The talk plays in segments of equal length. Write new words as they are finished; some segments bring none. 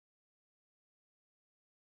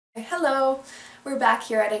Hello! We're back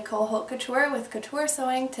here at École Haute Couture with couture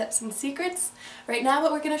sewing tips and secrets. Right now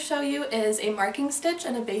what we're going to show you is a marking stitch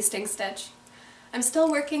and a basting stitch. I'm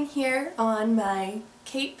still working here on my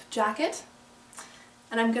cape jacket,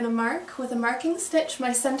 and I'm going to mark with a marking stitch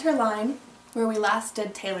my center line where we last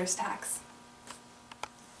did tailor's tacks.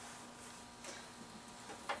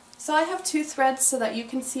 So I have two threads so that you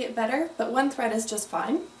can see it better, but one thread is just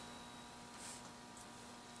fine.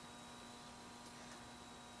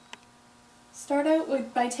 Start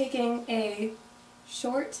out by taking a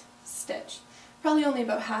short stitch, probably only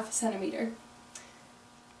about half a centimeter,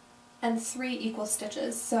 and 3 equal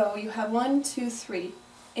stitches. So you have 1, 2, 3,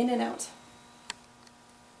 in and out.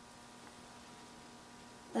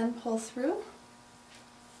 Then pull through.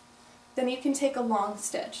 Then you can take a long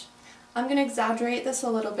stitch. I'm going to exaggerate this a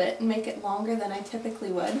little bit and make it longer than I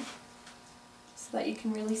typically would, so that you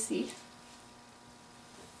can really see.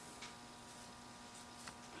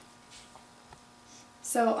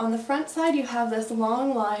 So on the front side you have this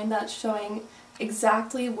long line that's showing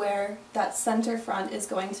exactly where that center front is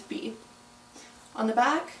going to be. On the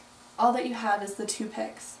back, all that you have is the 2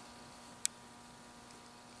 picks.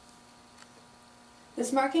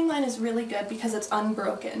 This marking line is really good because it's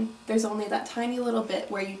unbroken. There's only that tiny little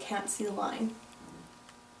bit where you can't see the line.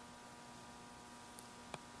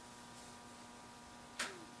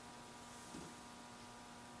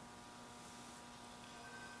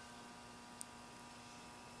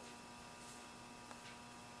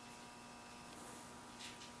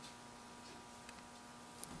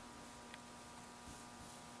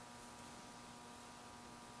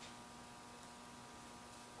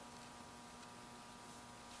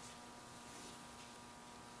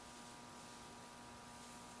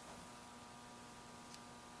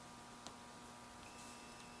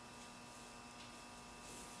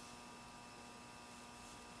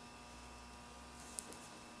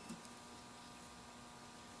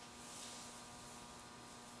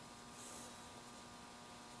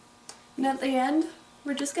 And at the end,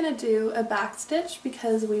 we're just going to do a back stitch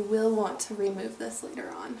because we will want to remove this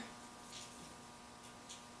later on.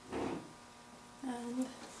 And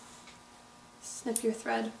snip your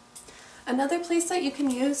thread. Another place that you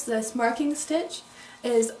can use this marking stitch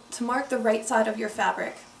is to mark the right side of your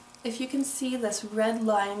fabric. If you can see this red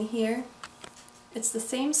line here, it's the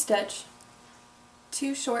same stitch,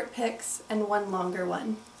 2 short picks and 1 longer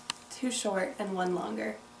one. 2 short and 1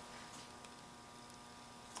 longer.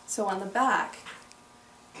 So on the back,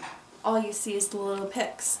 all you see is the little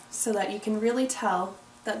picks, so that you can really tell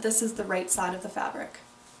that this is the right side of the fabric.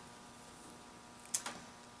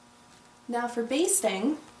 Now for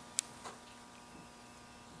basting,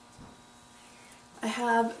 I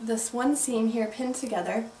have this one seam here pinned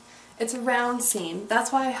together. It's a round seam.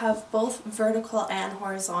 That's why I have both vertical and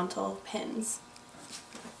horizontal pins.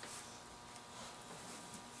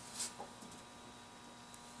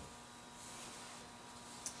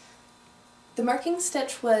 The marking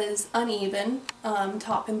stitch was uneven,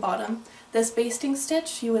 top and bottom. This basting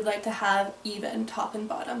stitch you would like to have even top and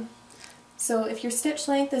bottom. So if your stitch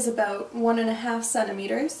length is about 1.5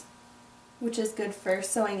 centimeters, which is good for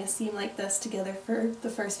sewing a seam like this together for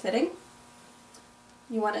the first fitting,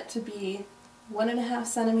 you want it to be 1.5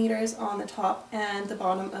 centimeters on the top and the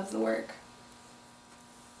bottom of the work.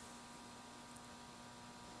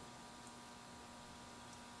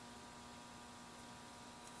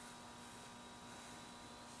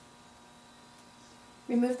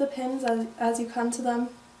 Remove the pins as you come to them.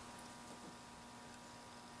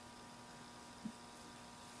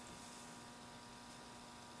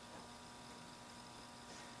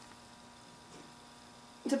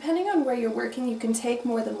 Depending on where you're working, you can take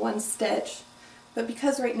more than 1 stitch, but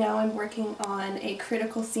because right now I'm working on a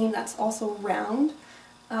critical seam that's also round,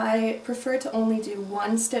 I prefer to only do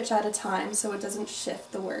 1 stitch at a time so it doesn't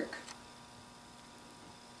shift the work.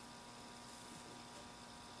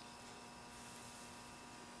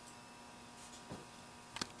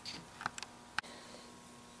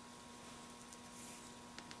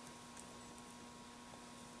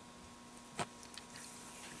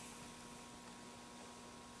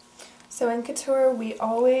 So in couture we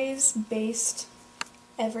always baste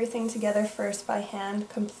everything together first by hand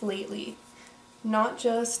completely. Not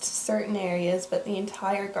just certain areas, but the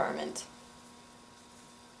entire garment.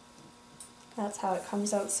 That's how it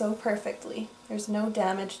comes out so perfectly. There's no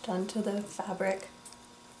damage done to the fabric.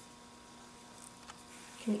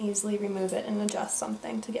 You can easily remove it and adjust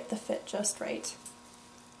something to get the fit just right.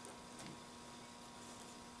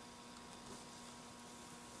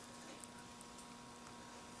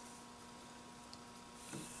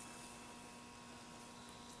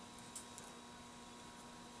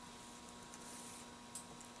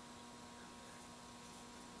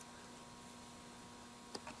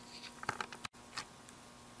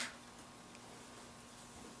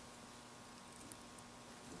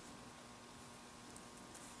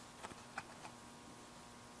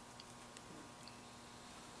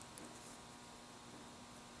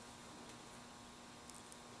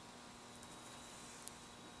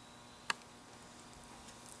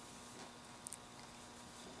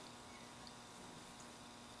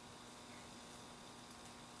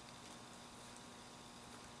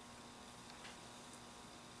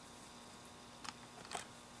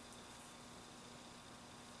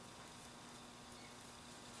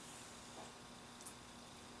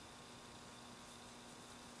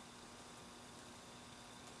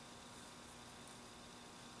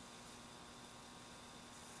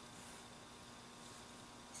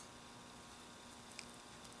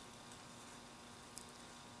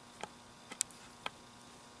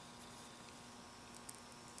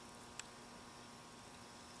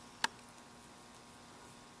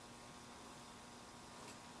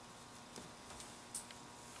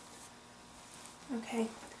 Okay,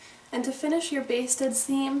 and to finish your basted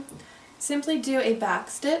seam, simply do a back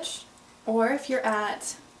stitch, or if you're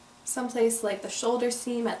at someplace like the shoulder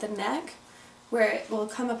seam at the neck, where it will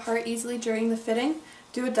come apart easily during the fitting,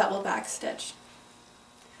 do a double back stitch.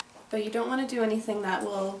 But you don't want to do anything that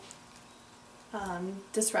will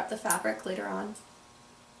disrupt the fabric later on.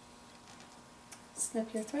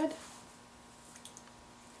 Snip your thread,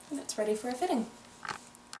 and it's ready for a fitting.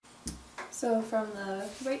 So from the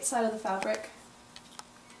right side of the fabric,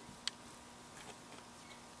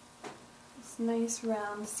 this nice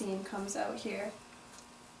round seam comes out here.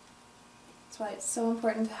 That's why it's so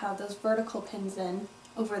important to have those vertical pins in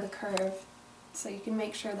over the curve, so you can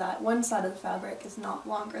make sure that one side of the fabric is not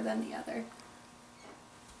longer than the other.